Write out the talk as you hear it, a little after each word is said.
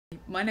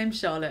My name's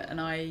Charlotte and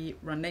I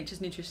run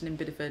Nature's Nutrition in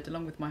Bideford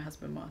along with my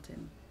husband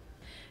Martin.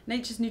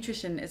 Nature's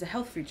Nutrition is a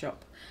health food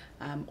shop,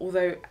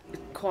 although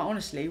quite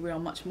honestly we are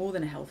much more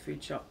than a health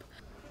food shop.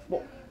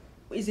 What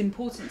is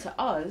important to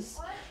us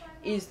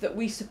is that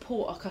we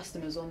support our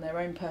customers on their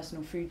own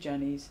personal food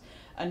journeys,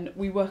 and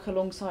we work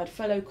alongside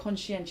fellow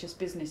conscientious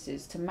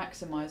businesses to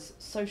maximise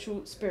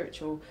social,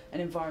 spiritual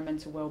and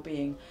environmental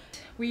well-being.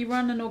 We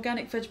run an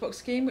organic veg box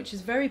scheme which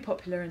is very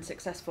popular and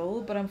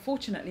successful, but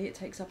unfortunately it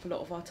takes up a lot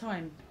of our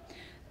time.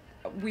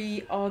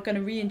 We are going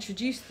to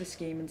reintroduce the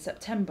scheme in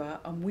September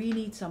and we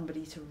need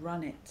somebody to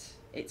run it.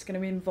 It's going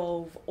to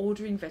involve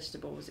ordering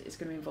vegetables, it's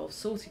going to involve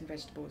sorting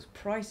vegetables,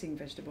 pricing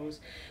vegetables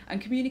and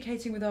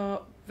communicating with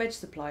our veg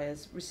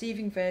suppliers,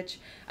 receiving veg,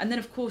 and then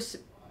of course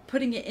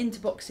putting it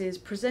into boxes,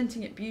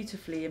 presenting it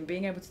beautifully and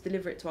being able to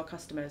deliver it to our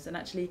customers and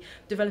actually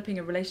developing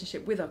a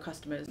relationship with our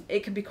customers.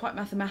 It can be quite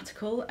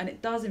mathematical and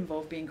it does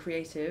involve being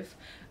creative.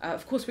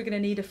 Of course we're going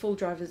to need a full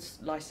driver's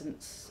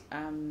licence.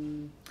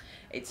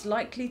 It's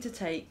likely to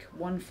take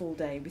one full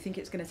day. We think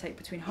it's going to take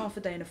between half a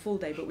day and a full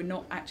day, but we're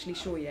not actually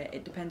sure yet.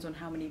 It depends on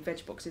how many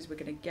veg boxes we're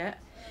going to get.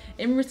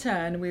 In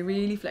return, we're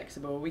really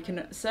flexible. We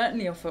can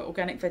certainly offer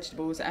organic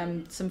vegetables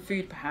and some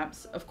food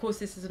perhaps. Of course,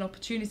 this is an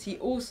opportunity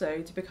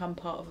also to become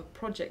part of a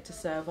project to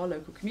serve our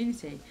local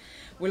community.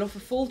 We'll offer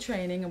full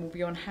training and we'll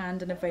be on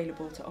hand and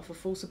available to offer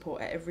full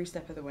support at every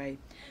step of the way.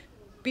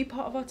 Be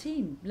part of our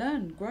team,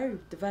 learn, grow,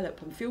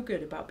 develop and feel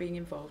good about being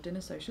involved in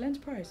a social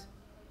enterprise.